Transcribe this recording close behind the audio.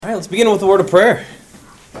All right, let's begin with a word of prayer.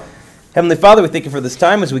 Heavenly Father, we thank you for this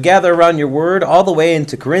time as we gather around your word all the way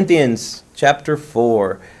into Corinthians chapter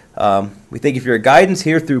 4. We thank you for your guidance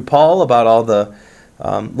here through Paul about all the,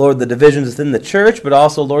 Lord, the divisions within the church, but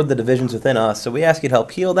also, Lord, the divisions within us. So we ask you to help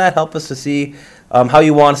heal that, help us to see how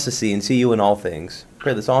you want us to see and see you in all things.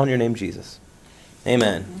 Pray this all in your name, Jesus.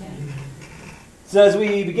 Amen. So as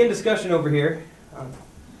we begin discussion over here,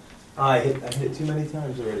 I hit it too many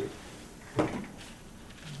times already.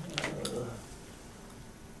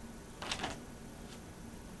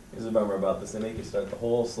 Here's a bummer about this. They make you start the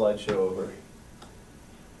whole slideshow over.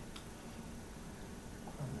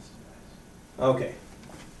 Okay.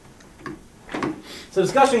 So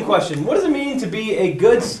discussion question. What does it mean to be a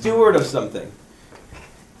good steward of something?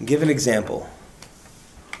 Give an example.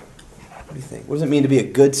 What do you think? What does it mean to be a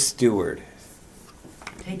good steward?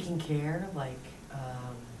 Taking care, like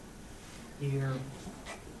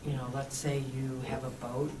let's say you have a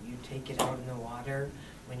boat, you take it out in the water.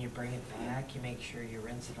 When you bring it back, you make sure you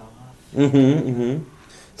rinse it off.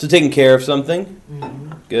 So taking care of something?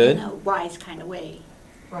 Good. In a wise kind of way.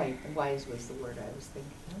 Right, wise was the word I was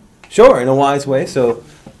thinking. Sure, in a wise way. So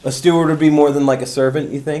a steward would be more than like a servant,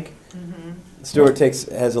 you think? A steward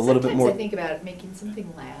has a little bit more. Sometimes I think about it making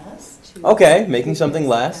something last. Okay, making something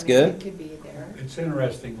last, good. It could be there. It's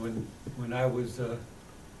interesting, when I was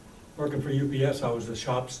working for UPS, I was the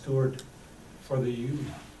shop steward for the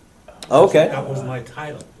union. Okay. That was my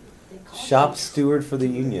title. Shop steward for the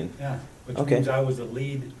union. Yeah, which Okay. means I was the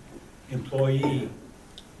lead employee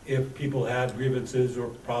if people had grievances or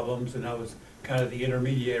problems, and I was kind of the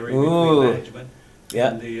intermediary Ooh. between management Yeah.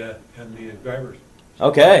 and the drivers.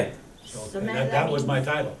 Okay. So So that was my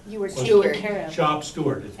title, You were Was taking steward. care of. shop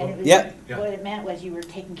steward. Is And what, it was, Yeah. what it meant was you were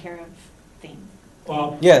taking care of things.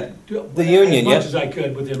 well, Yeah. The union, as much yeah. as I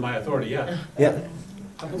could within my authority, yeah. Yeah.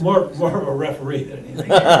 More of a referee than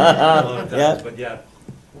anything. A lot of times, Yeah. but yeah.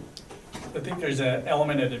 I think there's an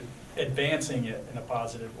element of advancing it in a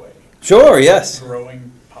positive way, Sure, yes.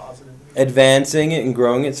 growing positively. Advancing it and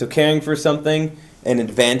growing it. So caring for something and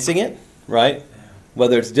advancing it, right?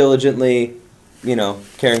 Whether it's diligently,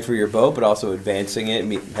 caring for your boat, but also advancing it,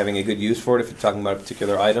 having a good use for it if you're talking about a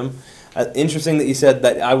particular item. Interesting that you said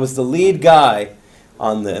that I was the lead guy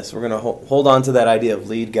on this. We're going to hold on to that idea of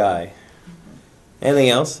lead guy. Anything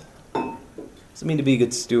else? What does it mean to be a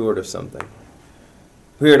good steward of something?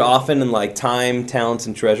 We hear it often in like time, talents,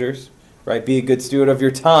 and treasures, right? Be a good steward of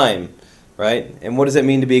your time, right? And what does it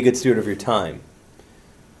mean to be a good steward of your time?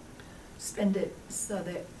 Spend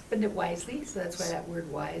it wisely, so that's why that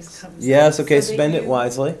word wise comes. Yes, in. okay, So that spend it you-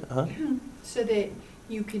 wisely. So that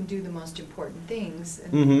you can do the most important things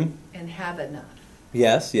Mm-hmm. and have enough.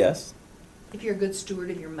 Yes, yes. If you're a good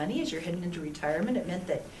steward of your money as you're heading into retirement, it meant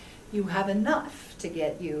that you have enough to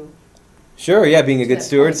get you. Sure, yeah, being a To good that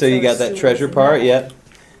steward, point, so you so got that steward treasure is part, enough. yep.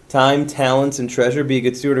 Time, talents, and treasure. Be a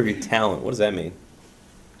good steward of your talent. What does that mean?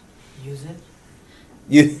 Use it.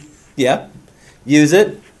 Use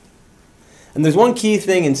it. And there's one key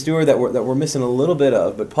thing in steward that we're missing a little bit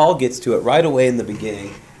of, but Paul gets to it right away in the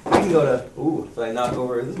beginning. We can go to, if I knock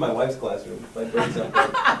over, this is my wife's classroom. If I break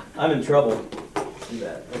something, I'm in trouble. Do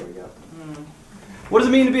that. There we go. What does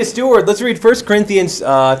it mean to be a steward? Let's read 1 Corinthians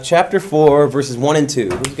chapter 4, verses 1 and 2.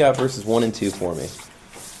 Who's got verses 1 and 2 for me?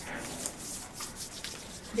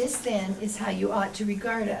 This then is how you ought to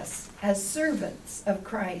regard us, as servants of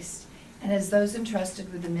Christ, and as those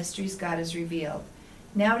entrusted with the mysteries God has revealed.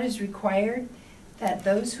 Now it is required that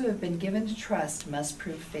those who have been given to trust must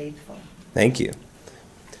prove faithful. Thank you.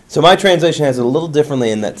 So my translation has it a little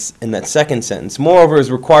differently in that second sentence. Moreover,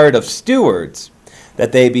 is required of stewards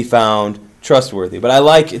that they be found trustworthy. But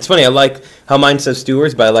it's funny, I like how mine says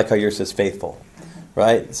stewards, but I like how yours says faithful.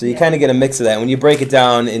 Right? So you kind of get a mix of that. When you break it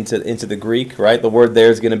down into the Greek, right, the word there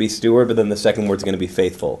is going to be steward, but then the second word is going to be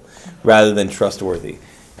faithful rather than trustworthy.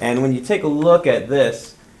 And when you take a look at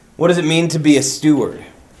this, what does it mean to be a steward?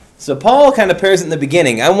 So Paul kind of pairs it in the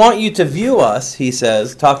beginning. I want you to view us, he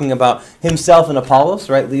says, talking about himself and Apollos,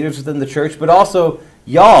 right, leaders within the church, but also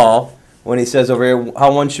y'all, when he says over here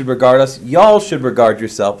how one should regard us, y'all should regard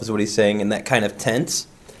yourself, is what he's saying in that kind of tense.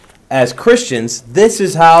 As Christians, this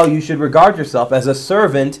is how you should regard yourself, as a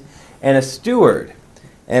servant and a steward.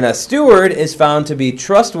 And a steward is found to be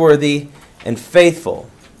trustworthy and faithful.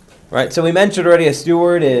 Right? So we mentioned already a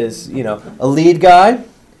steward is, a lead guy.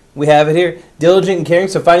 We have it here. Diligent and caring,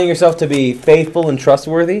 so finding yourself to be faithful and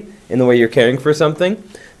trustworthy in the way you're caring for something.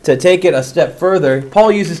 To take it a step further,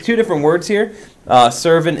 Paul uses two different words here,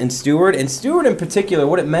 servant and steward. And steward in particular,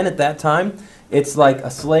 what it meant at that time, it's like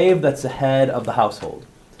a slave that's the head of the household.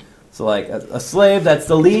 So like a slave that's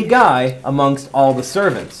the lead guy amongst all the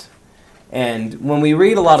servants. And when we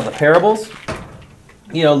read a lot of the parables,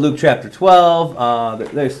 Luke chapter 12,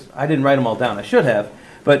 I didn't write them all down. I should have.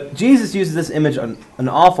 But Jesus uses this image an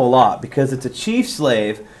awful lot because it's a chief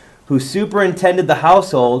slave who superintended the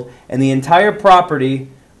household and the entire property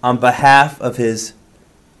on behalf of his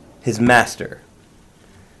master.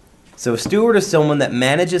 So a steward is someone that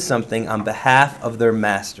manages something on behalf of their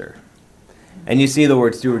master. And you see the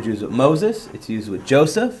word steward used with Moses. It's used with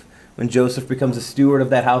Joseph. When Joseph becomes a steward of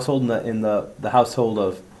that household in the household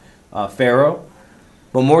of Pharaoh.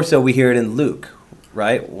 But more so we hear it in Luke,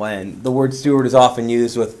 right? When the word steward is often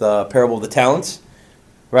used with the parable of the talents,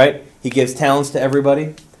 right? He gives talents to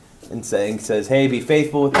everybody and says, hey, be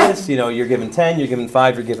faithful with this. You're given 10, you're given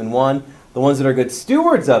 5, you're given 1. The ones that are good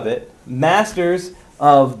stewards of it, masters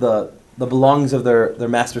of the belongings of their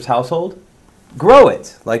master's household, grow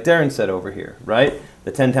it, like Darren said over here, right?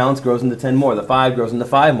 The 10 talents grows into 10 more. The 5 grows into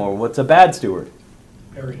 5 more. What's a bad steward?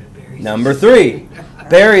 Bury it. Number 3,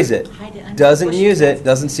 buries it. Hide it under Doesn't the use bushes. it,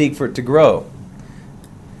 doesn't seek for it to grow.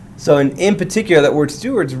 So in particular, that word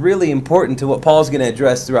steward is really important to what Paul's going to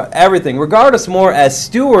address throughout everything. Regard us more as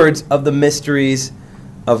stewards of the mysteries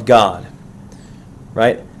of God,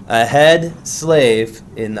 right? A head slave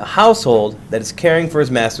in the household that is caring for his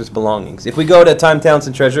master's belongings. If we go to time, talents,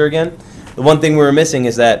 and treasure again, the one thing we're missing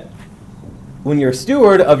is that when you're a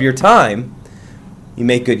steward of your time, you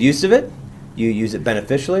make good use of it. You use it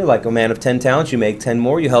beneficially. Like a man of 10 talents, you make 10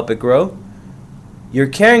 more. You help it grow. You're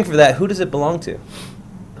caring for that. Who does it belong to?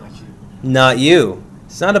 Not you.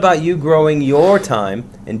 It's not about you growing your time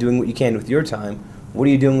and doing what you can with your time. What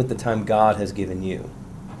are you doing with the time God has given you?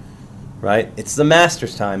 Right? It's the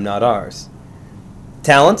master's time, not ours.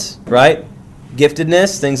 Talents, right?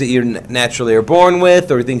 Giftedness, things that you naturally are born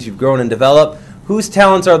with or things you've grown and developed. Whose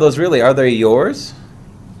talents are those really? Are they yours?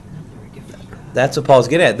 That's what Paul's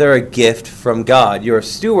getting at. They're a gift from God. You're a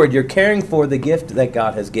steward. You're caring for the gift that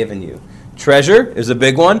God has given you. Treasure is a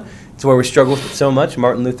big one. It's where we struggle with it so much.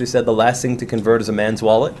 Martin Luther said the last thing to convert is a man's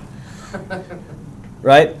wallet.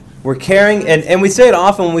 Right? We're caring, and we say it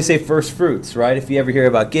often when we say first fruits, right? If you ever hear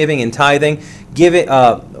about giving and tithing,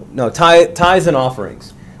 tithes and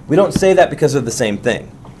offerings. We don't say that because of the same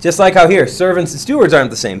thing. Just like how here, servants and stewards aren't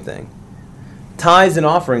the same thing. Tithes and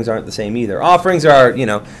offerings aren't the same either. Offerings are,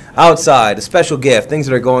 outside, a special gift, things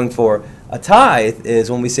that are going for. A tithe is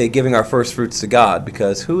when we say giving our first fruits to God,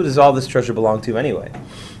 because who does all this treasure belong to anyway?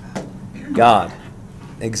 God.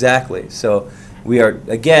 Exactly. So we are,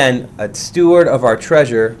 again, a steward of our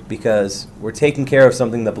treasure because we're taking care of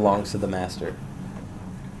something that belongs to the master.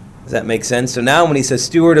 Does that make sense? So now when he says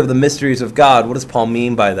steward of the mysteries of God, what does Paul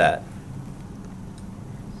mean by that?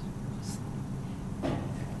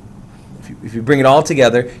 If you bring it all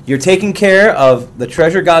together, you're taking care of the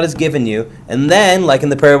treasure God has given you, and then, like in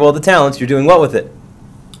the parable of the talents, you're doing what with it?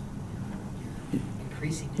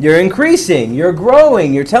 You're increasing, you're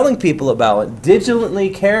growing, you're telling people about it, diligently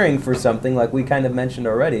caring for something like we kind of mentioned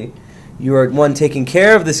already. You are one taking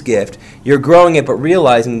care of this gift, you're growing it, but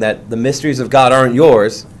realizing that the mysteries of God aren't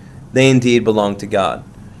yours, they indeed belong to God.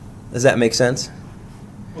 Does that make sense?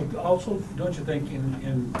 Well, also, don't you think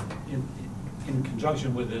in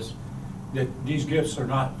conjunction with this, that these gifts are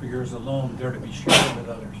not for yours alone, they're to be shared with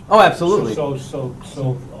others? Oh, absolutely.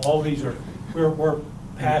 So all these are, we're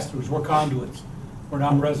pass-throughs, we're conduits. We're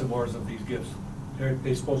not reservoirs of these gifts.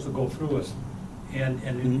 They're supposed to go through us and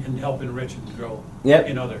help enrich and grow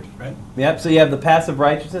in others, right? Yep, so you have the passive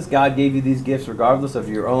righteousness. God gave you these gifts regardless of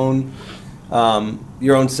your own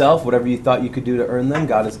self, whatever you thought you could do to earn them.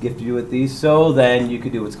 God has gifted you with these, so then you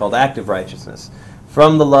could do what's called active righteousness.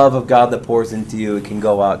 From the love of God that pours into you, it can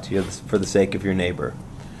go out to you for the sake of your neighbor.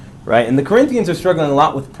 Right? And the Corinthians are struggling a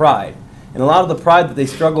lot with pride. And a lot of the pride that they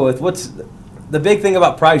struggle with, what's the big thing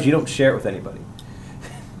about pride is you don't share it with anybody.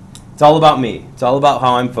 It's all about me. It's all about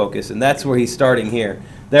how I'm focused. And that's where he's starting here.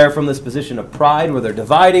 They're from this position of pride where they're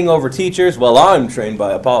dividing over teachers. Well, I'm trained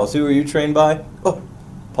by Apollos. Who are you trained by? Oh,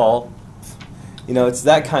 Paul. It's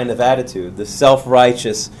that kind of attitude, the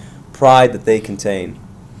self-righteous pride that they contain.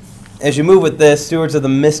 As you move with this, stewards of the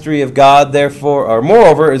mystery of God, therefore, or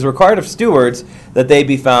moreover, is required of stewards that they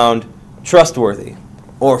be found trustworthy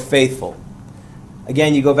or faithful.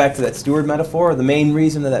 Again, you go back to that steward metaphor. The main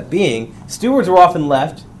reason of that being, stewards were often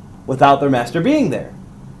left without their master being there.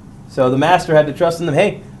 So the master had to trust in them.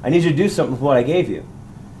 Hey, I need you to do something with what I gave you.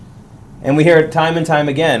 And we hear it time and time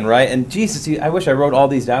again, right? And Jesus, I wish I wrote all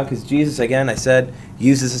these down because Jesus, again, I said,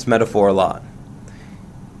 uses this metaphor a lot.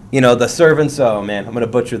 The servants, oh man, I'm going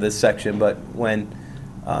to butcher this section, but when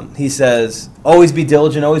he says, always be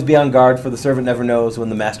diligent, always be on guard, for the servant never knows when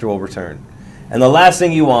the master will return. And the last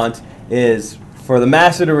thing you want is for the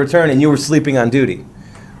master to return and you were sleeping on duty.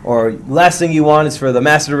 Or last thing you want is for the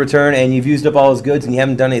master to return and you've used up all his goods and you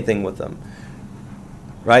haven't done anything with them.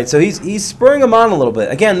 Right? So he's spurring them on a little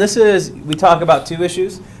bit. Again, we talk about two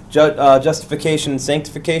issues, justification and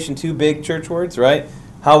sanctification, two big church words, right?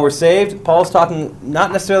 How we're saved. Paul's talking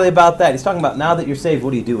not necessarily about that. He's talking about now that you're saved,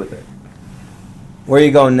 what do you do with it? Where are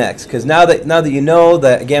you going next? Because now that you know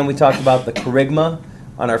that, again, we talked about the kerygma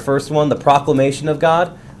on our first one, the proclamation of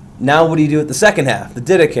God. Now what do you do with the second half, the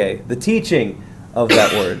didache, the teaching of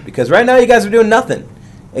that word? Because right now you guys are doing nothing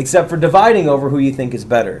except for dividing over who you think is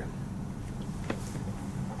better.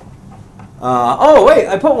 Wait,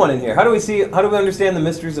 I put one in here. How do we understand the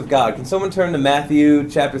mysteries of God? Can someone turn to Matthew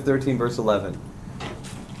chapter 13, verse 11?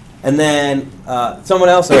 And then someone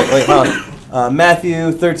else,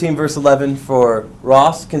 Matthew 13, verse 11 for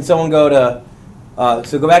Ross. Can someone go to,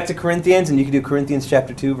 so go back to Corinthians, and you can do Corinthians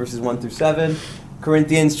chapter 2, verses 1 through 7.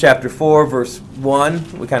 Corinthians chapter 4, verse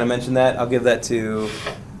 1. We kind of mentioned that. I'll give that to,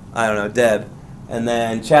 Deb. And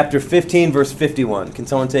then chapter 15, verse 51. Can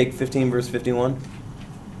someone take 15, verse 51?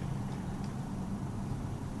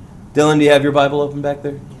 Dylan, do you have your Bible open back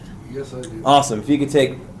there? Yes, I do. Awesome. If you could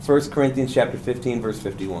take 1 Corinthians chapter 15, verse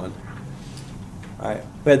 51. All right.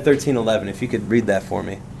 We had 13:11. If you could read that for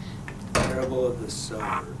me. Parable of the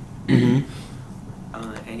sower.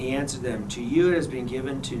 And he answered them, "To you it has been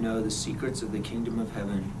given to know the secrets of the kingdom of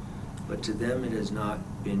heaven, but to them it has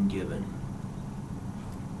not been given.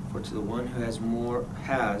 For to the one who has more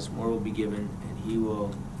will be given, and he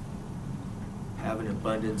will have an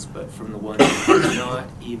abundance, but from the one who has not,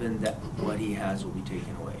 even that what he has will be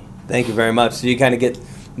taken away." Thank you very much. So you kind of get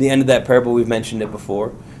the end of that parable. We've mentioned it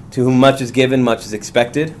before. To whom much is given, much is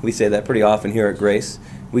expected. We say that pretty often here at Grace.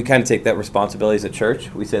 We kind of take that responsibility as a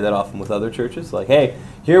church. We say that often with other churches. Like, hey,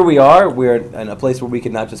 here we are. We're in a place where we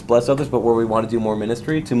can not just bless others, but where we want to do more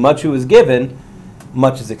ministry. To much who is given,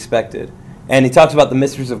 much is expected. And he talks about the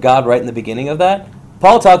mysteries of God right in the beginning of that.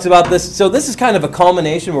 Paul talks about this. So this is kind of a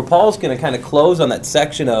culmination where Paul's going to kind of close on that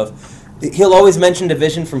section of, he'll always mention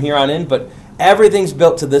division from here on in, but everything's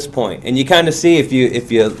built to this point. And you kind of see, if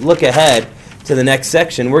you look ahead to the next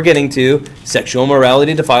section, we're getting to sexual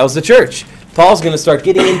immorality defiles the church. Paul's going to start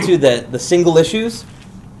getting into the single issues.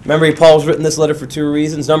 Remember, Paul's written this letter for two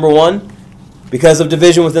reasons. Number one, because of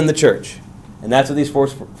division within the church. And that's what these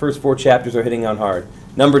first four chapters are hitting on hard.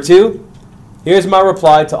 Number two, here's my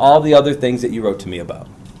reply to all the other things that you wrote to me about.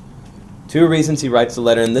 Two reasons he writes the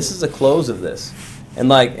letter, and this is the close of this.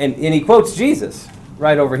 And he quotes Jesus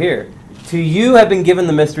right over here. To you have been given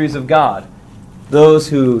the mysteries of God. Those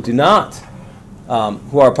who do not,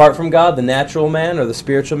 who are apart from God, the natural man or the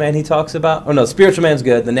spiritual man he talks about. Oh no, spiritual man's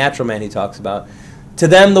good, the natural man he talks about. To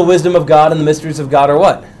them the wisdom of God and the mysteries of God are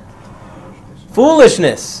what?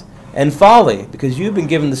 Foolishness and folly, because you've been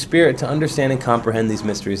given the Spirit to understand and comprehend these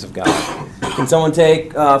mysteries of God. Can someone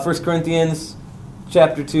take 1 Corinthians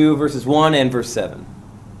chapter 2, verses 1 and verse 7?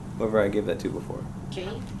 Whoever I gave that to before. Okay.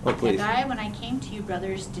 Oh, please. And I, when I came to you,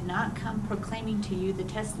 brothers, did not come proclaiming to you the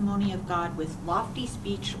testimony of God with lofty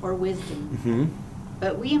speech or wisdom. Mm-hmm.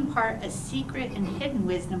 But we impart a secret and hidden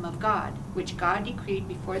wisdom of God, which God decreed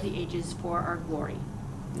before the ages for our glory.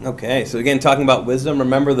 Okay, so again, talking about wisdom,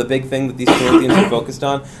 remember the big thing that these Corinthians are focused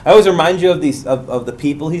on? I always remind you of the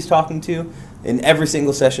people he's talking to in every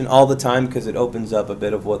single session all the time, because it opens up a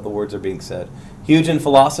bit of what the words are being said. Huge in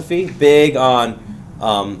philosophy, big on,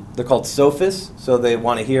 they're called sophists, so they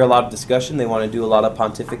want to hear a lot of discussion, they want to do a lot of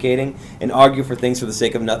pontificating and argue for things for the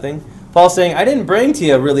sake of nothing. Paul's saying, I didn't bring to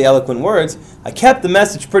you really eloquent words, I kept the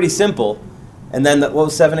message pretty simple. And then, what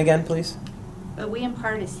was 7 again, please? But we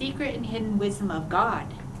impart a secret and hidden wisdom of God,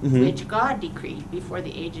 Mm-hmm. which God decreed before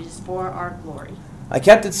the ages for our glory. I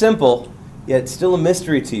kept it simple, yet it's still a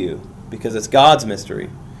mystery to you, because it's God's mystery.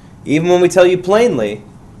 Even when we tell you plainly,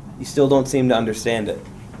 you still don't seem to understand it.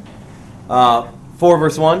 4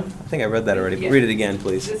 verse 1, I think I read that already, but Yes. read it again,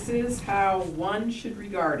 please. This is how one should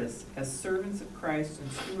regard us as servants of Christ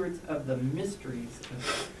and stewards of the mysteries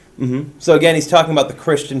of Mm-hmm. So again, he's talking about the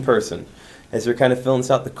Christian person. As we're kind of filling this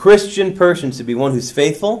out, the Christian person should be one who's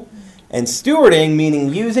faithful, and stewarding,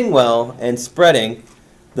 meaning using well and spreading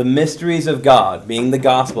the mysteries of God, being the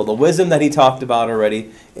gospel, the wisdom that he talked about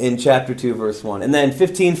already in chapter 2, verse 1. And then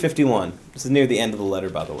 15:51. This is near the end of the letter,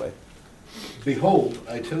 by the way. Behold,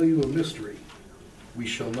 I tell you a mystery. We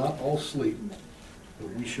shall not all sleep,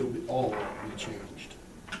 but we shall all be changed.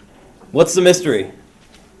 What's the mystery?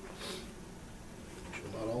 We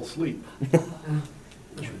shall not all sleep.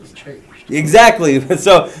 We shall be changed. Exactly.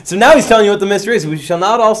 So now he's telling you what the mystery is. We shall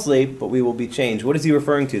not all sleep, but we will be changed. What is he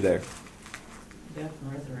referring to there? death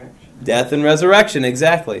and resurrection. Death and resurrection,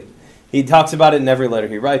 exactly. He talks about it in every letter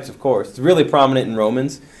he writes, of course. It's really prominent in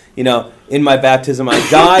Romans. in my baptism I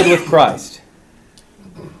died with Christ,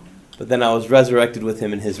 but then I was resurrected with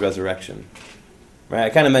him in his resurrection. Right? I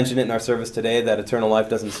kind of mentioned it in our service today that eternal life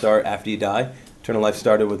doesn't start after you die. Eternal life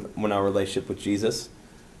started when our relationship with Jesus,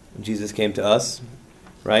 when Jesus came to us.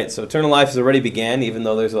 Right? So eternal life has already began, even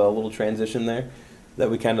though there's a little transition there that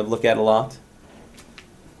we kind of look at a lot.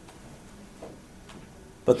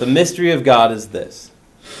 But the mystery of God is this.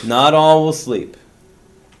 Not all will sleep,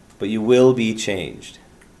 but you will be changed.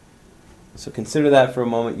 So consider that for a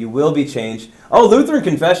moment. You will be changed. Oh, Lutheran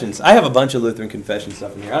confessions. I have a bunch of Lutheran confession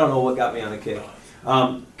stuff in here. I don't know what got me on a kick.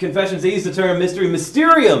 Confessions, they use the term mystery,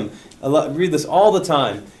 mysterium. I read this all the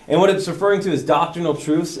time. And what it's referring to is doctrinal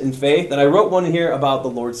truths in faith. And I wrote one in here about the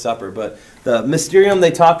Lord's Supper. But the mysterium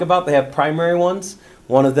they talk about, they have primary ones.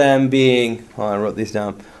 One of them being, I wrote these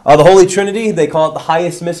down. The Holy Trinity, they call it the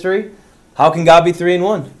highest mystery. How can God be three in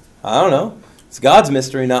one? I don't know. It's God's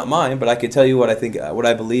mystery, not mine. But I can tell you what I think, what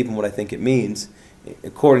I believe, and what I think it means,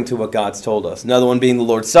 according to what God's told us. Another one being the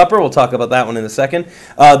Lord's Supper. We'll talk about that one in a second.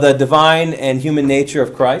 The divine and human nature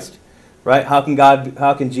of Christ. Right? How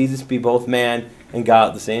can Jesus be both man and God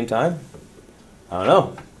at the same time? I don't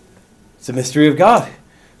know. It's a mystery of God.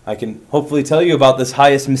 I can hopefully tell you about this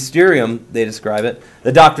highest mysterium, they describe it.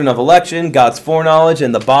 The doctrine of election, God's foreknowledge,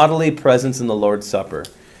 and the bodily presence in the Lord's Supper.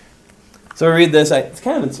 So I read this. It's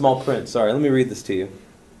kind of in small print. Sorry, let me read this to you.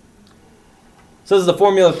 So this is the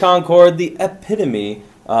Formula of Concord, the Epitome,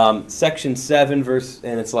 section 7, verse,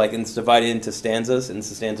 and it's divided into stanzas, and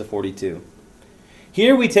it's stanza 42.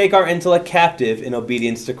 Here we take our intellect captive in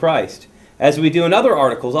obedience to Christ, as we do in other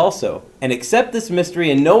articles also, and accept this mystery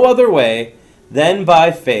in no other way than by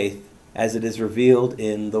faith, as it is revealed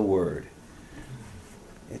in the Word.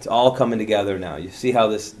 It's all coming together now. You see how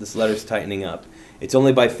this letter's tightening up. It's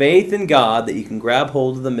only by faith in God that you can grab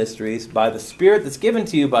hold of the mysteries by the Spirit that's given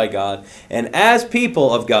to you by God. And as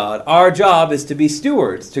people of God, our job is to be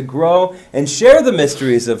stewards, to grow and share the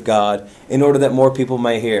mysteries of God in order that more people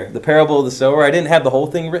may hear. The parable of the sower, I didn't have the whole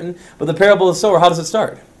thing written, but the parable of the sower, how does it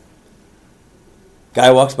start? Guy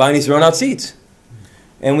walks by and he's throwing out seeds.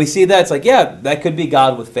 And we see that, it's like, yeah, that could be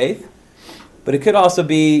God with faith, but it could also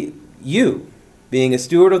be you being a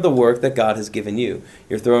steward of the work that God has given you.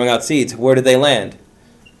 You're throwing out seeds. Where did they land?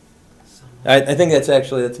 I think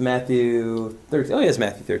that's Matthew 13. Oh, yes,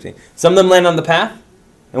 Matthew 13. Some of them land on the path,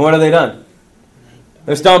 and what have they done?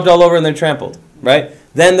 They're stomped all over and they're trampled, right?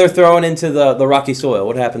 Then they're thrown into the rocky soil.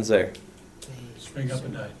 What happens there? Spring up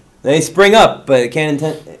and die. They spring up, but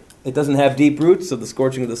it doesn't have deep roots, so the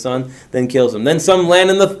scorching of the sun then kills them. Then some land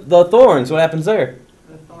in the thorns. What happens there?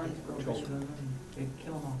 The thorns grow through them and they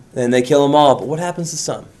kill them all. And they kill them all. But what happens to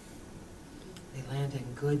some? They land in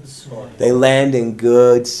good soil. They land in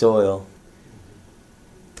good soil.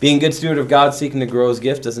 Being a good steward of God, seeking to grow his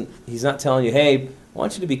gift, he's not telling you, hey, I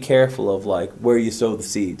want you to be careful of where you sow the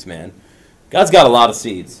seeds, man. God's got a lot of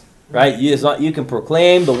seeds, right? You can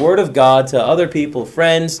proclaim the word of God to other people,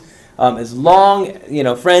 friends,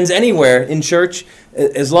 friends anywhere in church.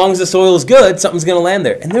 As long as the soil is good, something's going to land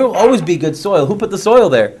there. And there will always be good soil. Who put the soil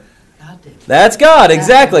there? God did. That's God,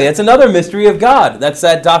 exactly. It's another mystery of God. That's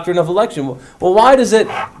that doctrine of election. Well, why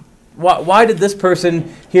did this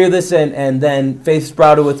person hear this and then faith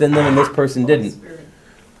sprouted within them and this person didn't?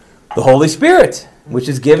 The Holy Spirit, which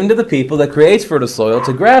is given to the people that creates fertile soil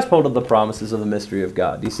to grasp hold of the promises of the mystery of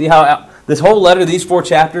God. Do you see how this whole letter, these 4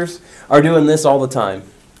 chapters, are doing this all the time?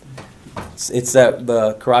 It's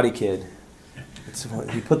the Karate Kid.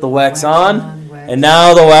 You put the wax on, and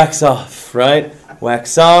now the wax off, right?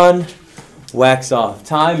 Wax on, wax off,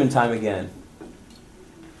 time and time again.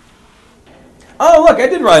 Oh, look, I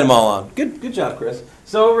did write them all on. Good job, Chris.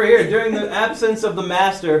 So over here, during the absence of the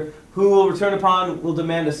master, who will return upon will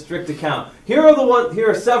demand a strict account. Here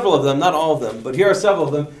are several of them, not all of them, but here are several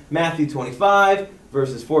of them. Matthew 25,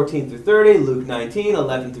 verses 14 through 30, Luke 19,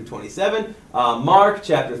 11 through 27, Mark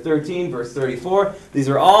chapter 13, verse 34. These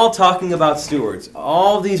are all talking about stewards.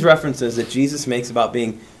 All these references that Jesus makes about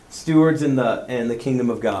being stewards in the kingdom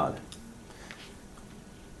of God.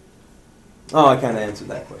 Oh, I kind of answered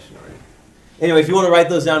that question already. Anyway, if you want to write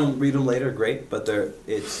those down and read them later, great. But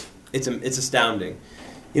it's astounding.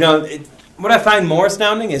 What I find more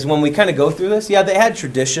astounding is when we kind of go through this. Yeah, they had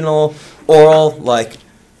traditional oral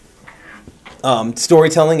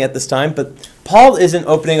storytelling at this time, but Paul isn't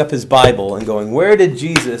opening up his Bible and going, where did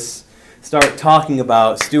Jesus start talking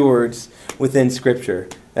about stewards within Scripture?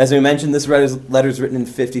 As we mentioned, this letter is written in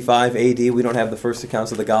 55 AD. We don't have the first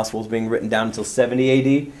accounts of the Gospels being written down until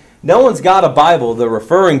 70 AD. No one's got a Bible they're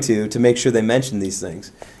referring to make sure they mention these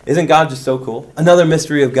things. Isn't God just so cool? Another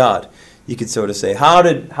mystery of God. you could sort of say, how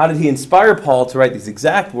did he inspire Paul to write these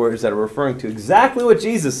exact words that are referring to exactly what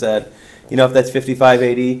Jesus said? You know, if that's 55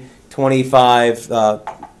 AD, 25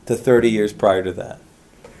 to 30 years prior to that.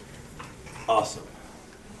 Awesome.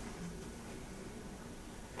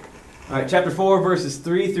 All right, chapter 4, verses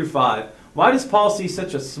 3 through 5. Why does Paul see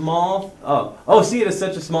such a small, see it as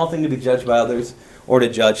such a small thing to be judged by others or to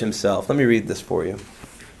judge himself? Let me read this for you.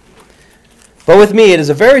 But with me it is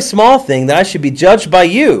a very small thing that I should be judged by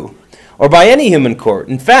you or by any human court.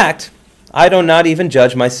 In fact, I do not even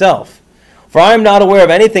judge myself. For I am not aware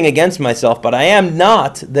of anything against myself, but I am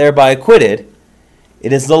not thereby acquitted.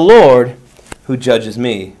 It is the Lord who judges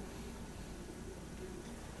me.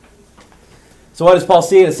 So why does Paul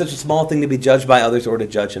see it as such a small thing to be judged by others or to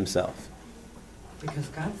judge himself? Because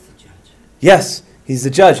God's the judge. Yes, he's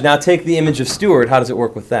the judge. Now take the image of steward. How does it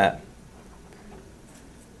work with that?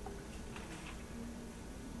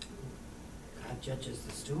 God judges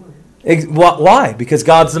the steward. Why? Because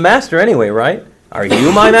God's the master anyway, right? Are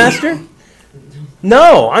you my master?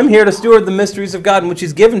 No, I'm here to steward the mysteries of God, which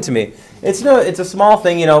He's given to me. It's a small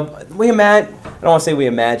thing, you know. I don't want to say we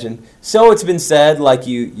imagine. So it's been said, like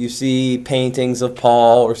you see paintings of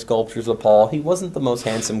Paul or sculptures of Paul. He wasn't the most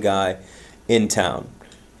handsome guy in town.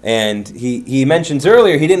 And he mentions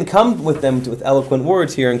earlier he didn't come with them with eloquent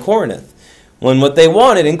words here in Corinth. When what they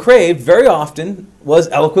wanted and craved very often was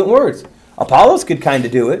eloquent words. Apollos could kind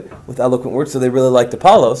of do it with eloquent words, so they really liked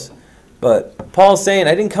Apollos. But Paul's saying,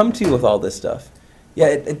 I didn't come to you with all this stuff.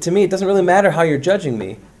 Yeah, to me, it doesn't really matter how you're judging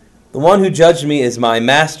me. The one who judged me is my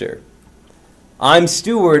master. I'm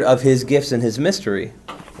steward of his gifts and his mystery,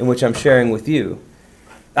 in which I'm sharing with you.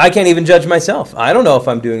 I can't even judge myself. I don't know if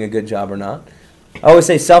I'm doing a good job or not. I always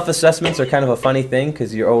say self-assessments are kind of a funny thing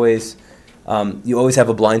because you always have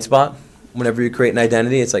a blind spot. Whenever you create an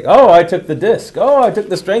identity, it's like, oh, I took the DISC. Oh, I took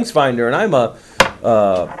the Strengths Finder, and I'm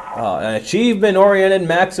an achievement-oriented,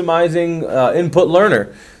 maximizing input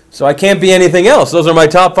learner. So I can't be anything else. Those are my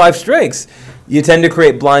top 5 strengths. You tend to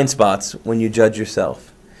create blind spots when you judge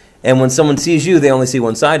yourself. And when someone sees you, they only see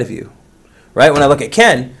one side of you. Right? When I look at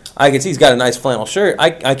Ken, I can see he's got a nice flannel shirt.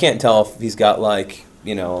 I can't tell if he's got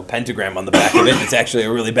a pentagram on the back of it. It's actually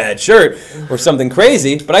a really bad shirt or something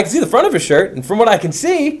crazy. But I can see the front of his shirt. And from what I can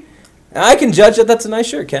see, I can judge that that's a nice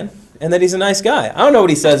shirt, Ken. And that he's a nice guy. I don't know what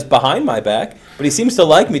he says behind my back, but he seems to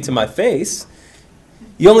like me to my face.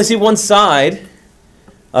 You only see one side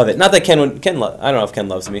of it. Not that I don't know if Ken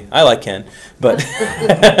loves me. I like Ken, but you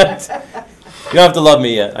don't have to love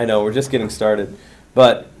me yet. I know, we're just getting started.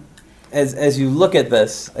 But as you look at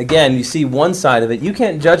this, again, you see one side of it. You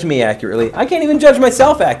can't judge me accurately. I can't even judge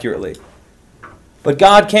myself accurately. But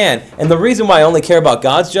God can. And the reason why I only care about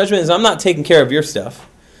God's judgment is I'm not taking care of your stuff.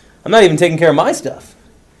 I'm not even taking care of my stuff.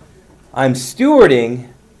 I'm stewarding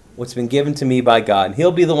what's been given to me by God. And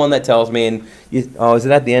He'll be the one that tells me. And is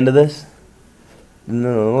it at the end of this?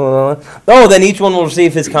 No. Oh, then each one will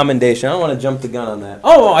receive his commendation. I don't want to jump the gun on that.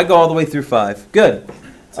 Oh, I go all the way through 5. Good.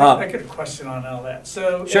 So I got a question on all that.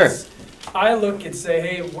 So sure. As I look and say,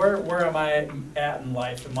 hey, where am I at in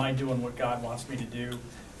life? Am I doing what God wants me to do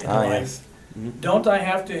in life? Yes. Mm-hmm. Don't I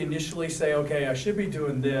have to initially say, okay, I should be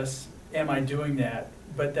doing this. Am I doing that?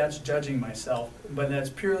 But that's judging myself. But that's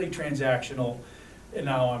purely transactional. And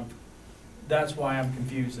now that's why I'm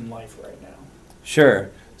confused in life right now.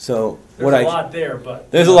 Sure. So there's a lot there, but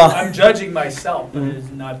there's a lot. I'm judging myself, but it's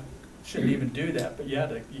not. Shouldn't even do that. But you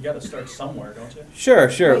got to start somewhere, don't you? Sure.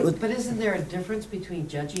 Wait, but isn't there a difference between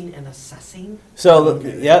judging and assessing? So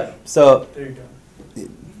Okay. yep. So There you go.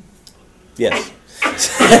 yes.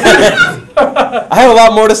 I have a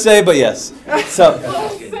lot more to say, but yes. So. Well,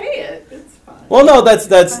 say it, it's fine. Well, no,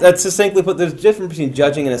 that's succinctly put. There's a difference between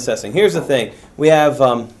judging and assessing. Here's the thing: we have,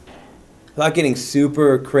 without getting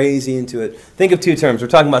super crazy into it, think of 2 terms. We're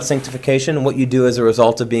talking about sanctification and what you do as a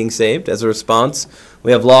result of being saved, as a response.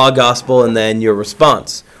 We have law, gospel, and then your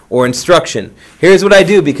response or instruction. Here's what I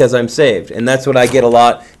do because I'm saved, and that's what I get a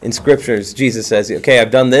lot in scriptures. Jesus says, "Okay,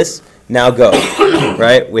 I've done this. Now go."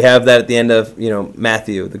 Right? We have that at the end of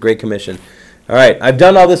Matthew, the Great Commission. All right, I've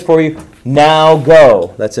done all this for you. Now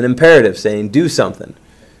go. That's an imperative saying do something.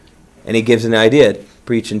 And he gives an idea.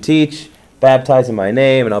 Preach and teach, baptize in my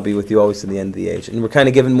name, and I'll be with you always to the end of the age. And we're kind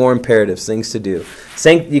of given more imperatives, things to do.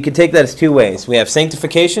 You can take that as 2 ways. We have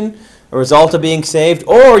sanctification, a result of being saved,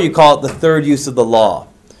 or you call it the third use of the law.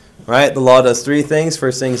 Right? The law does 3 things.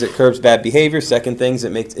 First thing is it curbs bad behavior. Second thing is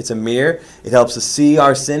it's a mirror. It helps us see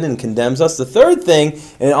our sin and condemns us. The third thing,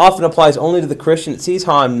 and it often applies only to the Christian, it sees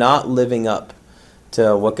how I'm not living up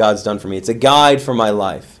to what God's done for me. It's a guide for my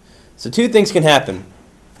life. So 2 things can happen.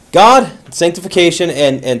 God, sanctification,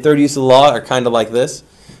 and third use of the law are kind of like this.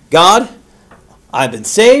 God, I've been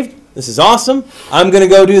saved. this is awesome. I'm going to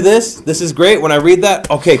go do this. This is great. When I read that,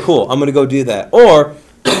 okay, cool. I'm going to go do that. Or,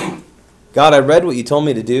 God, I read what you told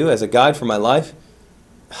me to do as a guide for my life,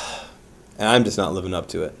 and I'm just not living up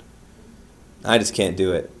to it. I just can't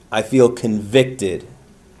do it. I feel convicted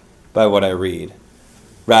by what I read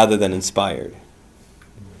rather than inspired.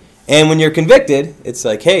 And when you're convicted, it's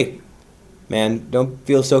like, hey, man, don't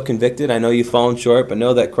feel so convicted. I know you've fallen short, but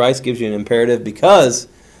know that Christ gives you an imperative because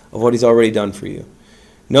of what he's already done for you.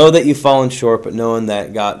 Know that you've fallen short, but knowing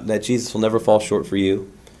that that Jesus will never fall short for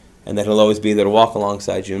you, and that he'll always be there to walk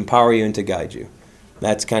alongside you, empower you, and to guide you.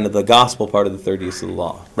 That's kind of the gospel part of the third use of the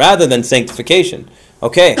law, rather than sanctification.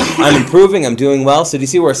 Okay, I'm improving, I'm doing well. So do you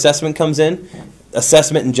see where assessment comes in?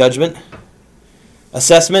 Assessment and judgment.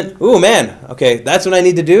 Assessment, ooh, man, okay, that's what I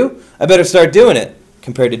need to do. I better start doing it.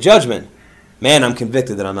 Compared to judgment, man, I'm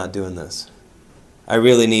convicted that I'm not doing this. I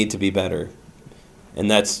really need to be better. And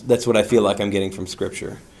that's what I feel like I'm getting from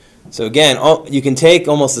Scripture. So again, you can take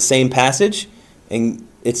almost the same passage, and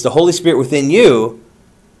it's the Holy Spirit within you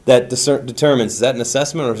that determines, is that an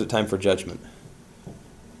assessment or is it time for judgment?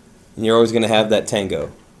 And you're always going to have that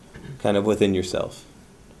tango kind of within yourself.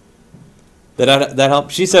 That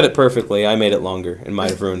helped. She said it perfectly. I made it longer and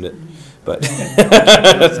might have ruined it. But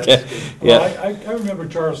okay. Well, I remember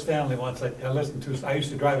Charles Stanley once. I listened to. I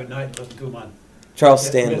used to drive at night and listen to him on. Charles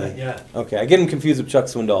Stanley. Yeah. Okay, I get him confused with Chuck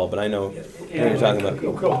Swindoll, but I know what you're talking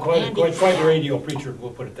about. Quite a radio preacher,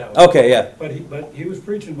 we'll put it that way. Okay, yeah. But he was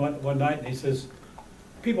preaching one night, and he says,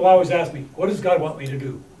 people always ask me, what does God want me to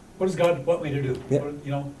do? What does God want me to do? Yeah.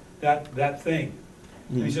 You know, that thing.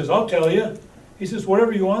 And he says, I'll tell you. He says,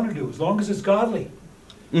 whatever you want to do, as long as it's godly.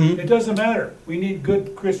 Mm-hmm. It doesn't matter. We need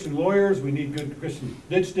good Christian lawyers. We need good Christian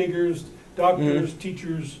ditch diggers, doctors,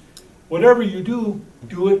 teachers. Whatever you do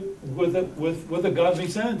it with a godly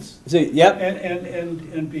sense. So, yep.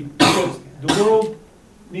 And because the world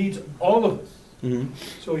needs all of us. Mm-hmm.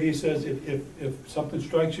 So he says, if something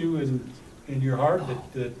strikes you in your heart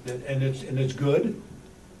and it's good,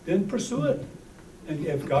 then pursue it. And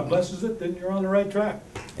if God blesses it, then you're on the right track.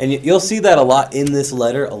 And you'll see that a lot in this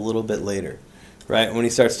letter a little bit later, right? When he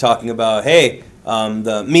starts talking about, hey,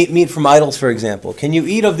 the meat from idols, for example. Can you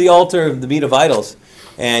eat of the altar of the meat of idols?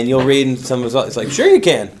 And you'll read in some results, it's like, sure you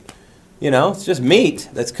can. You know, it's just meat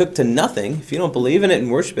that's cooked to nothing. If you don't believe in it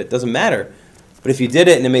and worship it, it doesn't matter. But if you did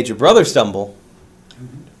it and it made your brother stumble,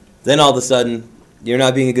 then all of a sudden, you're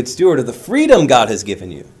not being a good steward of the freedom God has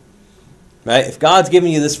given you. Right? If God's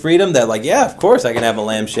giving you this freedom that, like, yeah, of course I can have a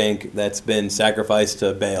lamb shank that's been sacrificed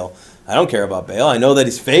to Baal. I don't care about Baal. I know that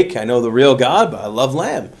he's fake. I know the real God, but I love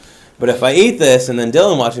lamb. But if I eat this and then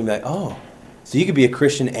Dylan watching me like, oh, so you could be a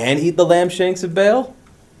Christian and eat the lamb shanks of Baal?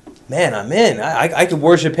 Man, I'm in. I could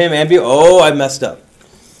worship him and be, I messed up.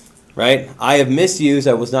 Right? I have misused.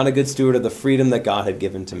 I was not a good steward of the freedom that God had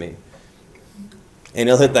given to me. And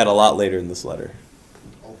he'll hit that a lot later in this letter.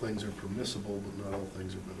 All things are permissible, but not all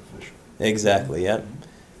things are beneficial. Exactly, yeah.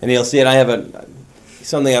 And you'll see it. I have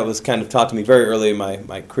something that was kind of taught to me very early in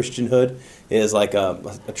my Christianhood is like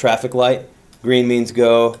a traffic light. Green means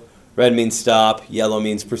go, red means stop, yellow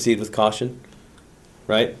means proceed with caution.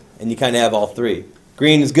 Right? And you kind of have all three.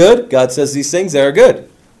 Green is good. God says these things, they are good.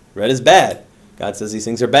 Red is bad. God says these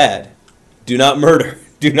things are bad. Do not murder.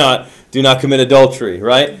 Do not commit adultery,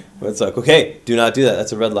 right? It's like, okay, do not do that.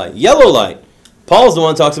 That's a red light. Yellow light. Paul's the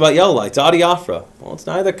one who talks about yellow lights, adiaphora. Well, it's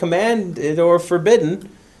neither commanded or forbidden.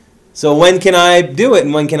 So when can I do it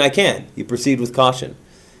and when can I can't? You proceed with caution.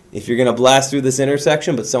 If you're going to blast through this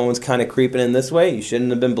intersection, but someone's kind of creeping in this way, you shouldn't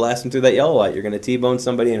have been blasting through that yellow light. You're going to T-bone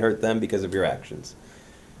somebody and hurt them because of your actions.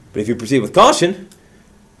 But if you proceed with caution,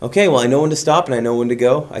 okay, well, I know when to stop and I know when to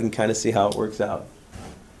go. I can kind of see how it works out.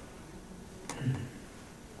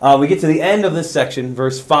 We get to the end of this section,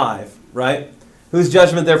 verse 5, right? Whose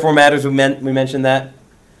judgment therefore matters, we mentioned that.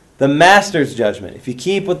 The master's judgment. If you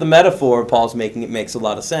keep with the metaphor Paul's making, it makes a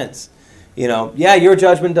lot of sense. You know, yeah, your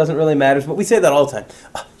judgment doesn't really matter, but we say that all the time.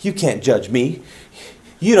 Oh, you can't judge me.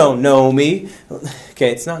 You don't know me.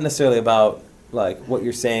 Okay, it's not necessarily about like what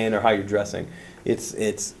you're saying or how you're dressing.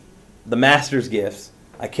 It's the master's gifts.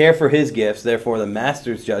 I care for his gifts, therefore the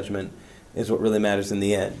master's judgment is what really matters in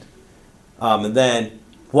the end. And then,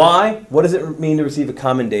 why? What does it mean to receive a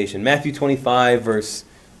commendation? Matthew 25, verse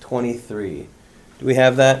 23. Do we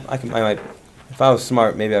have that? I might, if I was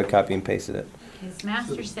smart, maybe I would copy and pasted it. His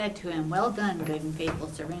master said to him, well done, good and faithful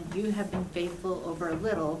servant. You have been faithful over a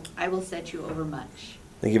little. I will set you over much.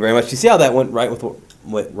 Thank you very much. You see how that went right with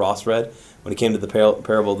what Ross read when it came to the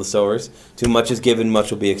parable of the sowers? Too much is given, much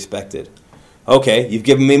will be expected. Okay, you've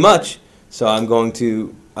given me much, so I'm going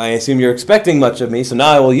to I assume you're expecting much of me, so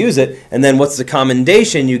now I will use it. And then what's the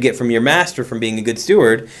commendation you get from your master from being a good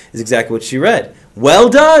steward is exactly what she read. Well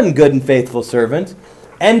done, good and faithful servant.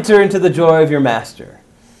 Enter into the joy of your master.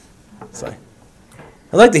 So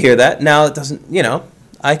I'd like to hear that. Now it doesn't,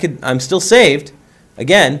 I'm still saved.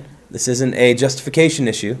 Again, this isn't a justification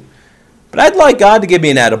issue. But I'd like God to give me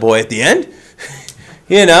an attaboy at the end.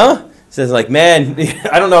 Says like, man,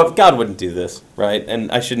 I don't know if God wouldn't do this, right?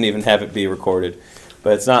 And I shouldn't even have it be recorded.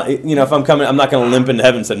 But it's not, if I'm coming, I'm not going to limp into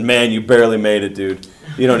heaven and say, man, you barely made it, dude.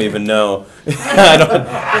 You don't even know. Not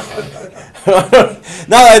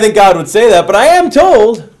that I think God would say that, but I am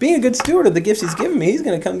told, being a good steward of the gifts he's given me, he's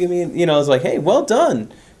going to come give me, it's like, hey, well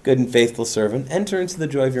done, good and faithful servant. Enter into the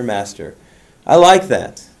joy of your master. I like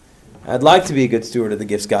that. I'd like to be a good steward of the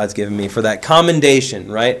gifts God's given me for that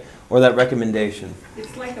commendation, right? Or that recommendation.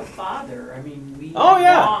 It's like a father. I mean, we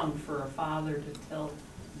long for a father to tell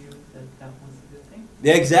you that was a good thing.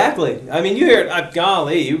 Yeah, exactly. I mean, you hear it,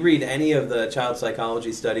 golly, you read any of the child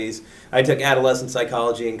psychology studies. I took adolescent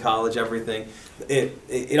psychology in college, everything.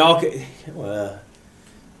 It all,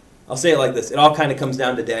 I'll say it like this. It all kind of comes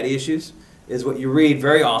down to daddy issues, is what you read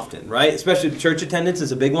very often, right? Especially church attendance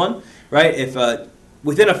is a big one, right? If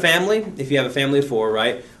within a family, if you have a family of 4,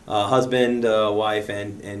 right? Husband, wife,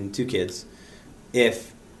 and 2 kids.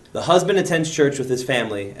 If the husband attends church with his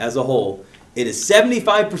family as a whole, it is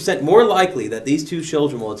 75% more likely that these 2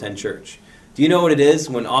 children will attend church. Do you know what it is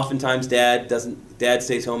when oftentimes dad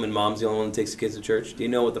stays home and mom's the only one that takes the kids to church? Do you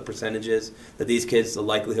know what the percentage is that these kids, the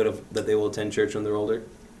likelihood that they will attend church when they're older?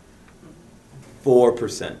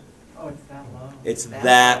 4%. Oh, it's that low. It's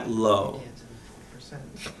that low.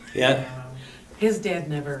 Yeah. His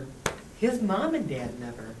mom and dad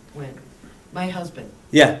never went. My husband.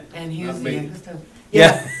 Yeah. And he was Not the me. youngest of.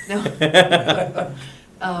 Yeah. No.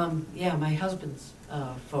 My husband's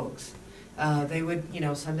folks. They would,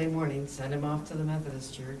 Sunday morning send him off to the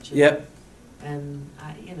Methodist church. And, Yep. And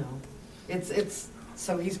it's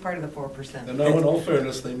so he's part of the 4%. And now, in all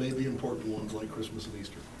fairness, they may be important ones like Christmas and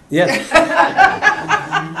Easter. Yeah.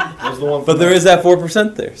 That's the one. But there is that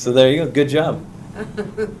 4% there. So there you go. Good job.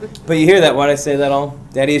 But you hear that? Why'd I say that all?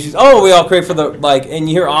 Daddy issues. Oh, we all crave for and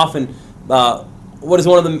you hear often, what is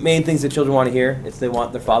one of the main things that children want to hear? It's they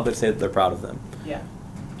want their father to say that they're proud of them. Yeah.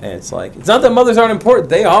 And it's like, it's not that mothers aren't important.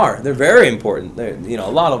 They are. They're very important. They're, a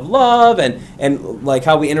lot of love and like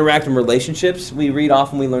how we interact in relationships. We read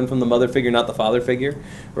often, we learn from the mother figure, not the father figure,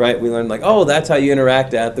 right? We learn like, oh, that's how you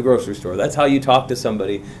interact at the grocery store. That's how you talk to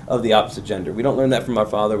somebody of the opposite gender. We don't learn that from our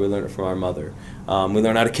father. We learn it from our mother. We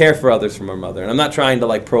learn how to care for others from our mother. And I'm not trying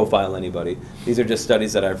to profile anybody. These are just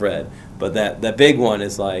studies that I've read. But that big one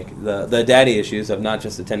is the daddy issues of not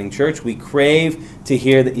just attending church. We crave to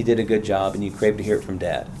hear that you did a good job, and you crave to hear it from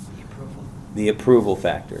dad. The approval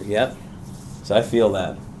factor, yep. So I feel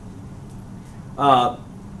that.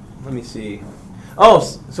 Let me see. Oh,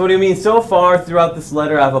 so what do you mean? So far throughout this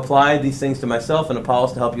letter, I've applied these things to myself and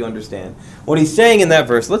Apollos to help you understand. What he's saying in that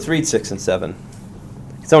verse, let's read 6 and 7.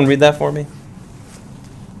 Can someone read that for me?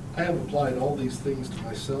 I have applied all these things to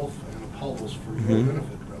myself and Apollos for your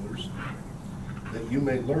benefit, brothers, that you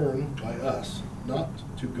may learn by us not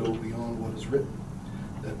to go beyond what is written,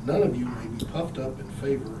 that none of you may be puffed up in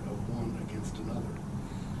favor of one against another.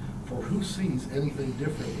 For who sees anything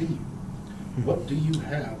different in you? What do you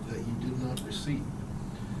have that you did not receive?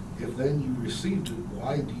 If then you received it,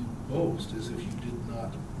 why do you boast as if you did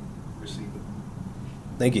not receive it?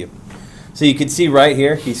 Thank you. So you can see right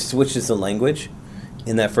here, he switches the language.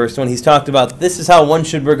 In that first one, he's talked about this is how one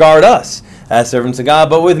should regard us as servants of God.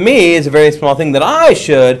 But with me, it's a very small thing that I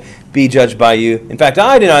should be judged by you. In fact,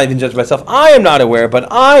 I do not even judge myself. I am not aware,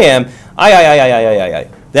 but I am. I.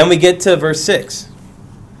 Then we get to verse 6.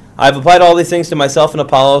 I've applied all these things to myself and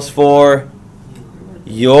Apollos for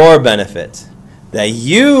your benefit, that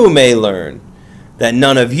you may learn, that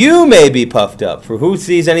none of you may be puffed up. For who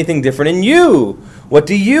sees anything different in you? What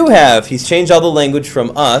do you have? He's changed all the language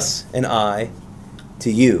from us and I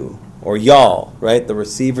to you, or y'all, right? The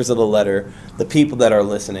receivers of the letter, the people that are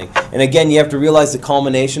listening. And again, you have to realize the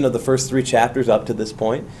culmination of the first 3 chapters up to this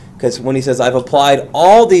point, because when he says, I've applied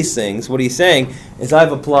all these things, what he's saying is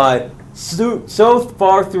I've applied so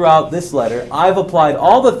far throughout this letter, I've applied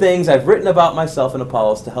all the things I've written about myself and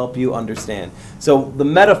Apollos to help you understand. So the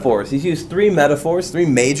metaphors, he's used 3 metaphors, 3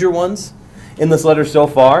 major ones in this letter so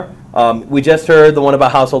far. We just heard the one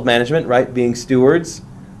about household management, right? Being stewards.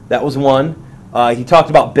 That was one. He talked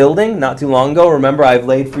about building not too long ago. Remember, I've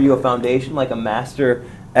laid for you a foundation like a master,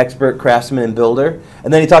 expert craftsman and builder.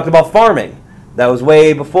 And then he talked about farming. That was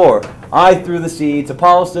way before. I threw the seeds,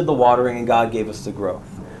 Apollos did the watering, and God gave us the growth.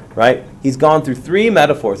 right? He's gone through 3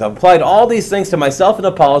 metaphors. I've applied all these things to myself and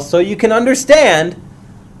Apollos so you can understand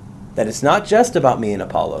that it's not just about me and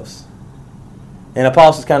Apollos. And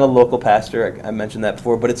Apollos is kind of a local pastor. I mentioned that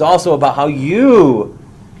before. But it's also about how you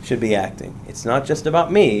should be acting. It's not just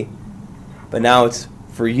about me, but now it's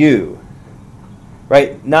for you.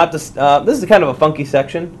 Right? Not this is kind of a funky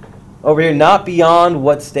section over here. Not beyond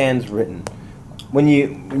what stands written. When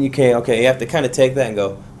you you have to kind of take that and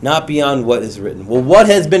go, not beyond what is written. Well, what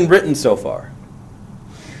has been written so far?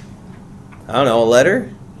 I don't know, a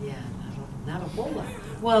letter? Yeah, not a whole lot.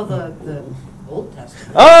 Well, the Old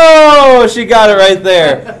Testament. Oh, she got it right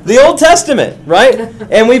there. The Old Testament, right?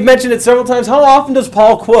 And we've mentioned it several times. How often does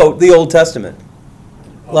Paul quote the Old Testament?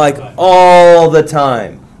 Like all the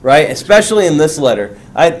time, right? Especially in this letter.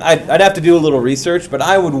 I'd have to do a little research, but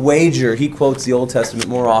I would wager he quotes the Old Testament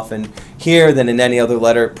more often here than in any other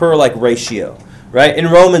letter per like ratio, right? In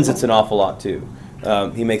Romans, it's an awful lot too.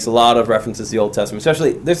 He makes a lot of references to the Old Testament.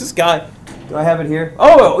 Especially, there's this guy. Do I have it here?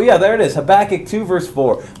 Oh, yeah, there it is. Habakkuk 2, verse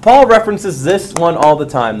 4. Paul references this one all the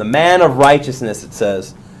time. The man of righteousness, it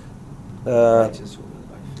says. So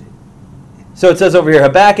it says over here,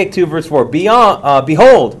 Habakkuk 2, verse 4.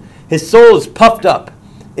 Behold, his soul is puffed up.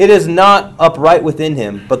 It is not upright within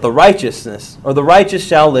him, but the righteous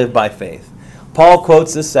shall live by faith. Paul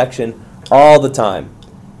quotes this section all the time.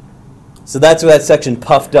 So that's where that section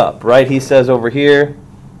puffed up, right? He says over here,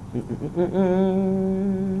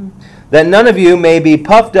 that none of you may be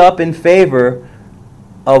puffed up in favor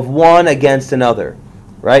of one against another,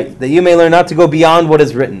 right? That you may learn not to go beyond what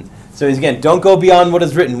is written. So he's again, don't go beyond what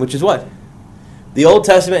is written, which is what? The Old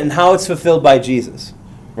Testament and how it's fulfilled by Jesus,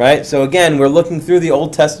 right? So again, we're looking through the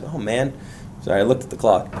Old Testament. Oh man, sorry, I looked at the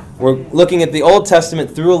clock. We're looking at the Old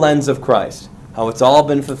Testament through a lens of Christ, how it's all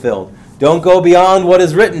been fulfilled. Don't go beyond what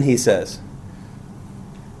is written, he says.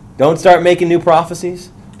 Don't start making new prophecies.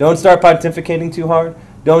 Don't start pontificating too hard.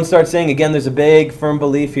 Don't start saying, again, there's a big, firm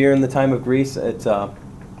belief here in the time of Greece. It's,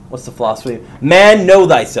 what's the philosophy? Man, know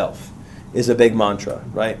thyself is a big mantra,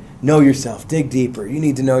 right? Know yourself. Dig deeper. You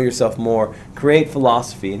need to know yourself more. Create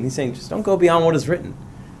philosophy. And he's saying, just don't go beyond what is written.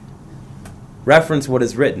 Reference what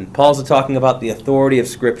is written. Paul's talking about the authority of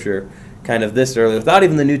Scripture, kind of this earlier, without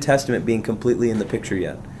even the New Testament being completely in the picture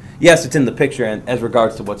yet. Yes, it's in the picture as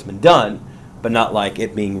regards to what's been done, but not like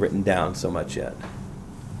it being written down so much yet.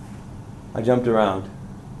 I jumped around.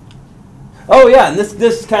 Oh yeah, and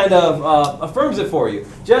this kind of affirms it for you.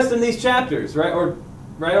 Just in these chapters, right? Or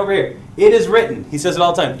right over here. It is written. He says it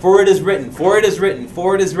all the time. For it is written. For it is written.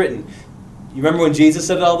 For it is written. You remember when Jesus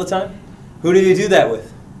said it all the time? Who did he do that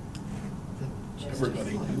with?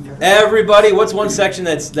 Everybody. Everybody. What's one section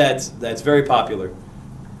that's very popular?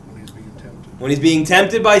 When he's being tempted. When he's being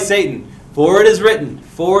tempted by Satan. For it is written.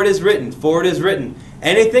 For it is written. For it is written.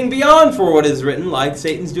 Anything beyond for what is written, like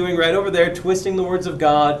Satan's doing right over there, twisting the words of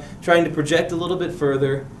God, trying to project a little bit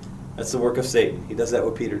further, that's the work of Satan. He does that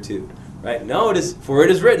with Peter too. Right? No, it is for it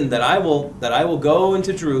is written that I will go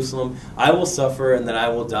into Jerusalem, I will suffer, and that I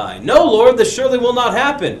will die. No, Lord, this surely will not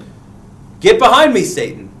happen. Get behind me,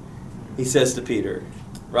 Satan, he says to Peter.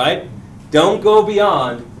 Right? Don't go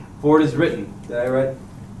beyond for it is written. Did I write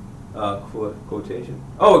quotation?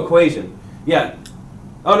 Oh, equation. Yeah.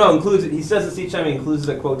 Oh no, includes it. He says this each time. He includes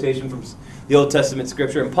a quotation from the Old Testament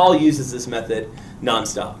scripture, and Paul uses this method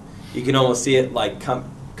nonstop. You can almost see it like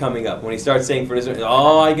coming up when he starts saying for Israel.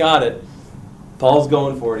 Oh, I got it. Paul's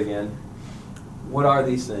going for it again. What are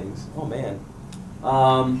these things? Oh man.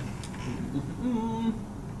 I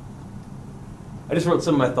just wrote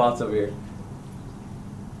some of my thoughts over here.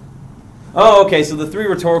 Oh, okay. So the 3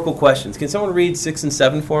 rhetorical questions. Can someone read 6 and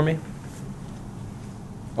 7 for me?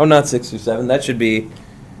 Oh, not 6 through 7. That should be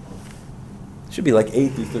like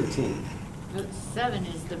 8 through 13. 7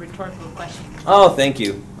 is the rhetorical question. Oh, thank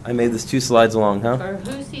you. I made this 2 slides long, huh? For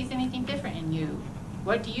who sees anything different in you?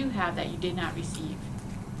 What do you have that you did not receive?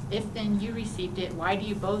 If then you received it, why do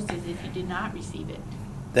you boast as if you did not receive it?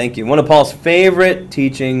 Thank you. One of Paul's favorite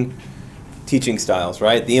teaching styles,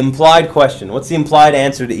 right? The implied question. What's the implied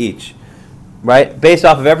answer to each? Right? Based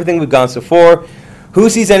off of everything we've gone so far, who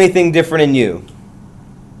sees anything different in you?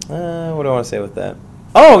 What do I want to say with that?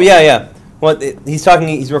 Oh, yeah. Well,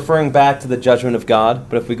 he's referring back to the judgment of God.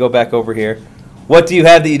 But if we go back over here, what do you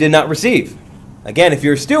have that you did not receive? Again, if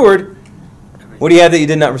you're a steward, what do you have that you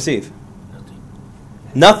did not receive?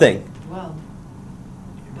 Nothing. Well,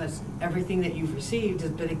 but everything that you've received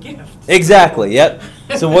has been a gift. Exactly, yep.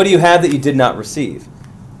 So what do you have that you did not receive?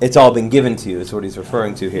 It's all been given to you, is what he's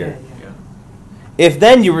referring to here. Yeah. If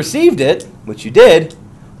then you received it, which you did,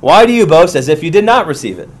 why do you boast as if you did not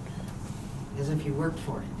receive it? As if you worked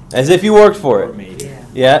for it. As if you worked for it. Yeah.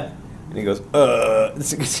 Yeah. And he goes,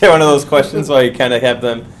 It's one of those questions where you kind of have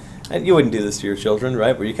them, and you wouldn't do this to your children,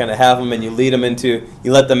 right? Where you kind of have them and you lead them into,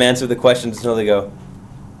 you let them answer the questions until they go,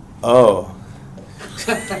 oh.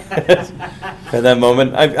 At that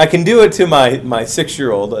moment, I can do it to my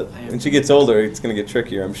 6-year-old. When she gets older, it's going to get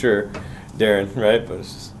trickier, I'm sure, Darren, right? But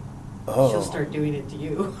it's just, oh. She'll start doing it to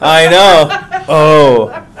you. I know.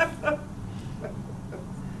 Oh.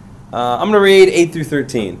 I'm going to read 8 through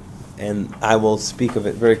 13, and I will speak of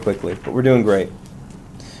it very quickly, but we're doing great.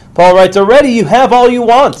 Paul writes, already you have all you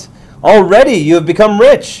want. Already you have become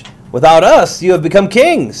rich. Without us, you have become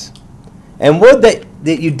kings. And would that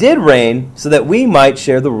you did reign, so that we might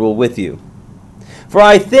share the rule with you. For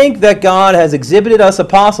I think that God has exhibited us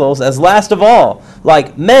apostles as last of all,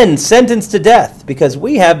 like men sentenced to death, because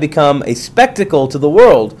we have become a spectacle to the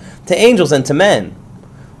world, to angels and to men.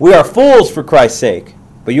 We are fools for Christ's sake,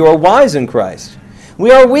 but you are wise in Christ. We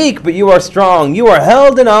are weak, but you are strong. You are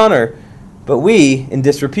held in honor, but we in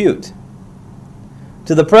disrepute.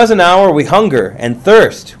 To the present hour we hunger and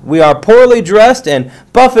thirst. We are poorly dressed and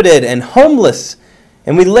buffeted and homeless,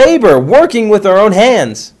 and we labor, working with our own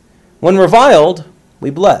hands. When reviled, we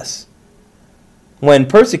bless. When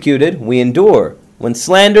persecuted, we endure. When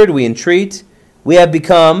slandered, we entreat. We have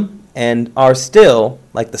become, and are still,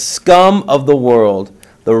 like the scum of the world,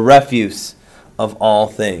 the refuse of all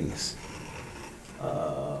things.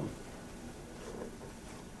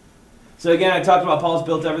 So again, I talked about Paul's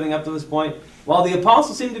built everything up to this point. While the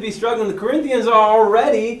apostles seem to be struggling, the Corinthians are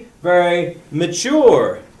already very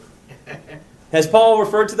mature. Has Paul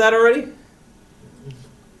referred to that already?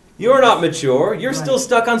 You're not mature. You're still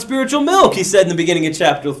stuck on spiritual milk, he said in the beginning of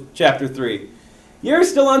chapter 3. You're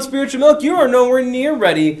still on spiritual milk. You are nowhere near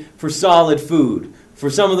ready for solid food,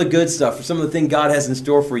 for some of the good stuff, for some of the things God has in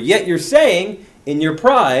store for you. Yet you're saying, in your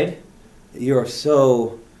pride, that you are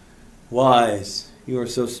so wise, you are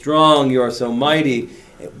so strong, you are so mighty,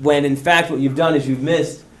 when in fact what you've done is you've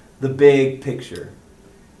missed the big picture.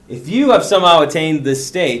 If you have somehow attained this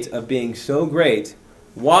state of being so great,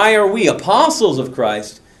 why are we, apostles of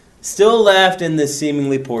Christ, still left in this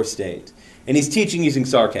seemingly poor state? And he's teaching using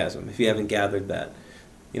sarcasm, if you haven't gathered that.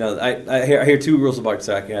 You know, I hear 2 rules about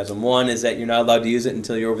sarcasm. One is that you're not allowed to use it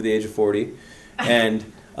until you're over the age of 40. And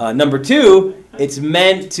number 2, it's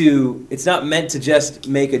not meant to just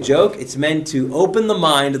make a joke. It's meant to open the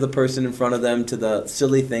mind of the person in front of them to the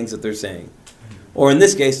silly things that they're saying. Or in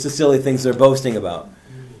this case, to silly things they're boasting about.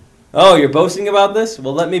 Oh, you're boasting about this?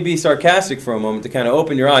 Well, let me be sarcastic for a moment to kind of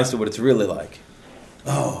open your eyes to what it's really like.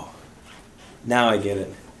 Oh, now I get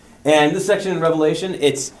it. And this section in Revelation,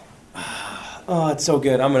 it's so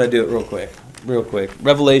good. I'm going to do it real quick.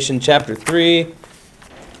 Revelation chapter 3. It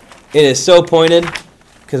is so pointed,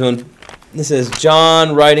 because when this is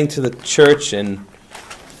John writing to the church in,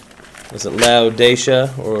 was it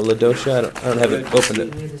Laodicea or Laodicea? I don't have it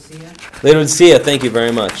opened. Laodicea, thank you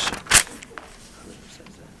very much.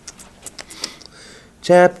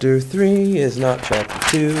 Chapter 3 is not chapter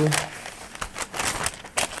 2.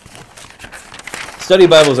 Study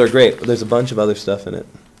Bibles are great, but there's a bunch of other stuff in it.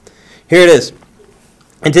 Here it is.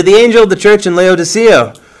 And to the angel of the church in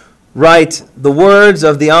Laodicea, write the words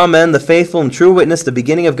of the Amen, the faithful and true witness, the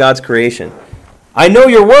beginning of God's creation. I know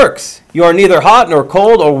your works. You are neither hot nor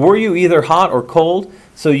cold, or were you either hot or cold?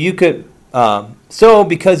 So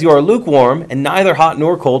because you are lukewarm and neither hot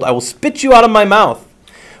nor cold, I will spit you out of my mouth.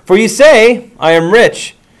 For you say, I am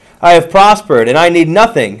rich, I have prospered, and I need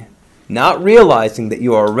nothing, not realizing that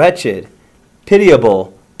you are wretched,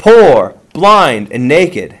 pitiable, poor, blind, and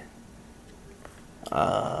naked.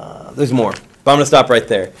 There's more, but I'm going to stop right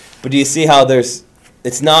there. But do you see how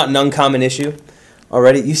it's not an uncommon issue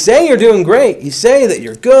already? You say you're doing great. You say that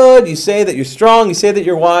you're good. You say that you're strong. You say that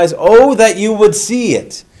you're wise. Oh, that you would see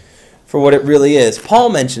it for what it really is. Paul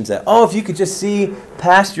mentions that. Oh, if you could just see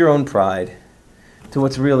past your own pride to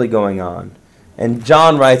what's really going on. And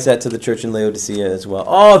John writes that to the church in Laodicea as well.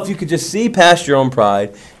 Oh, if you could just see past your own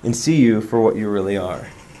pride and see you for what you really are.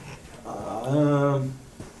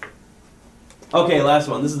 Okay, last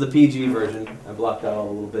one. This is the PG version. I blocked out all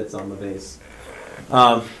the little bits on the base.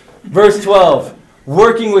 Verse 12,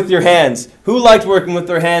 working with your hands. Who liked working with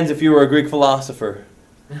their hands if you were a Greek philosopher?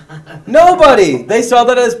 Nobody! They saw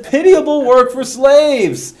that as pitiable work for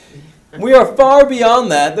slaves. We are far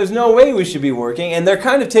beyond that. There's no way we should be working. And they're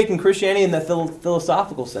kind of taking Christianity in that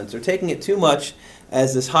philosophical sense. They're taking it too much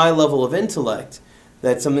as this high level of intellect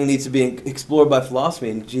that something needs to be explored by philosophy.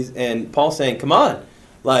 And Paul's saying, come on,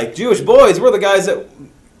 like Jewish boys, we're the guys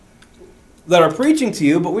that are preaching to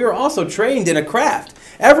you, but we were also trained in a craft.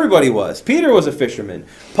 Everybody was. Peter was a fisherman.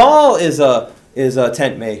 Paul is a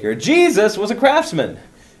tent maker. Jesus was a craftsman.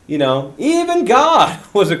 You know, even God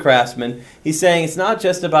was a craftsman. He's saying it's not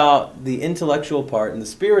just about the intellectual part and the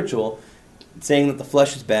spiritual, saying that the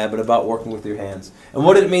flesh is bad, but about working with your hands. And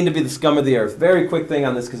what did it mean to be the scum of the earth? Very quick thing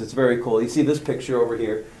on this because it's very cool. You see this picture over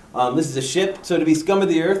here. This is a ship. So to be scum of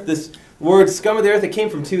the earth, this word scum of the earth, it came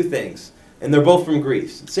from two things. And they're both from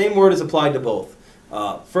Greece. The same word is applied to both.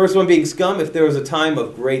 First one being scum, if there was a time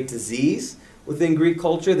of great disease within Greek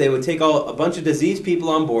culture, they would take a bunch of diseased people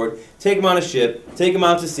on board, take them on a ship, take them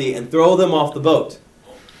out to sea, and throw them off the boat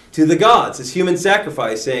to the gods as human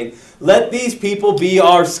sacrifice, saying, let these people be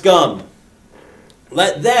our scum.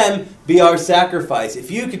 Let them be our sacrifice.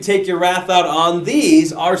 If you could take your wrath out on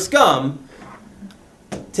these, our scum,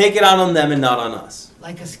 take it out on them and not on us.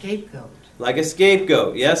 Like a scapegoat. Like a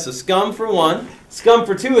scapegoat, yes. So scum for one. Scum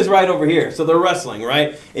for two is right over here. So they're wrestling,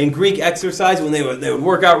 right? In Greek exercise, when they would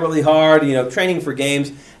work out really hard, training for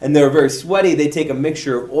games, and they were very sweaty, they'd take a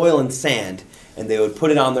mixture of oil and sand, and they would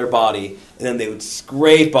put it on their body, and then they would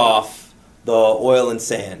scrape off the oil and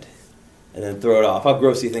sand, and then throw it off. How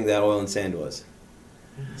gross do you think that oil and sand was?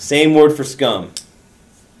 Same word for scum.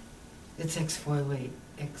 It's exfoliate.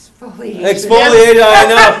 Exfoliate, I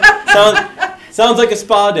know. Sounds like a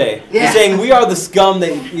spa day. Yeah. You're saying we are the scum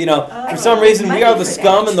that, for some reason, we are the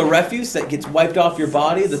scum and the refuse that gets wiped off your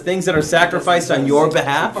body, the things that are sacrificed on your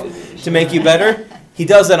behalf to make you better. He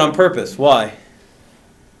does that on purpose. Why?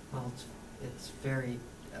 Well, it's very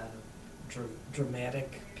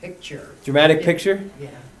dramatic picture. Dramatic picture?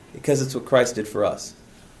 Yeah. Because it's what Christ did for us.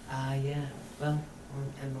 Yeah. Well,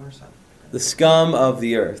 and more so. The scum of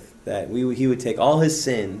the earth, that he would take all his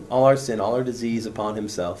sin, all our disease upon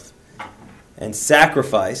himself, and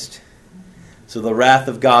sacrificed so the wrath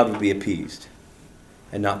of God would be appeased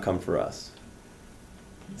and not come for us.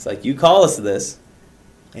 It's like, you call us this,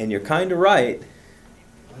 and you're kind of right,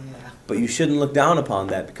 but you shouldn't look down upon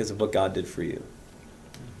that because of what God did for you.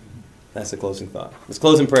 That's the closing thought. Let's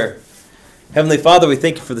close in prayer. Heavenly Father, we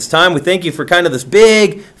thank you for this time. We thank you for kind of this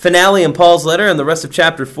big finale in Paul's letter and the rest of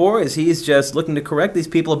chapter 4 as he's just looking to correct these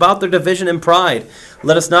people about their division and pride.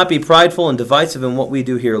 Let us not be prideful and divisive in what we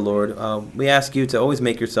do here, Lord. We ask you to always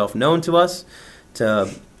make yourself known to us,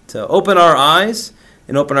 to open our eyes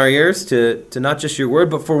and open our ears to not just your word,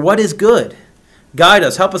 but for what is good. Guide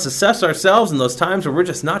us. Help us assess ourselves in those times where we're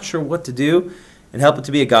just not sure what to do, and help it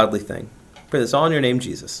to be a godly thing. Pray this all in your name,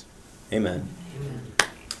 Jesus. Amen.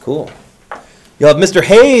 Cool. You'll have Mr.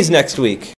 Hayes next week.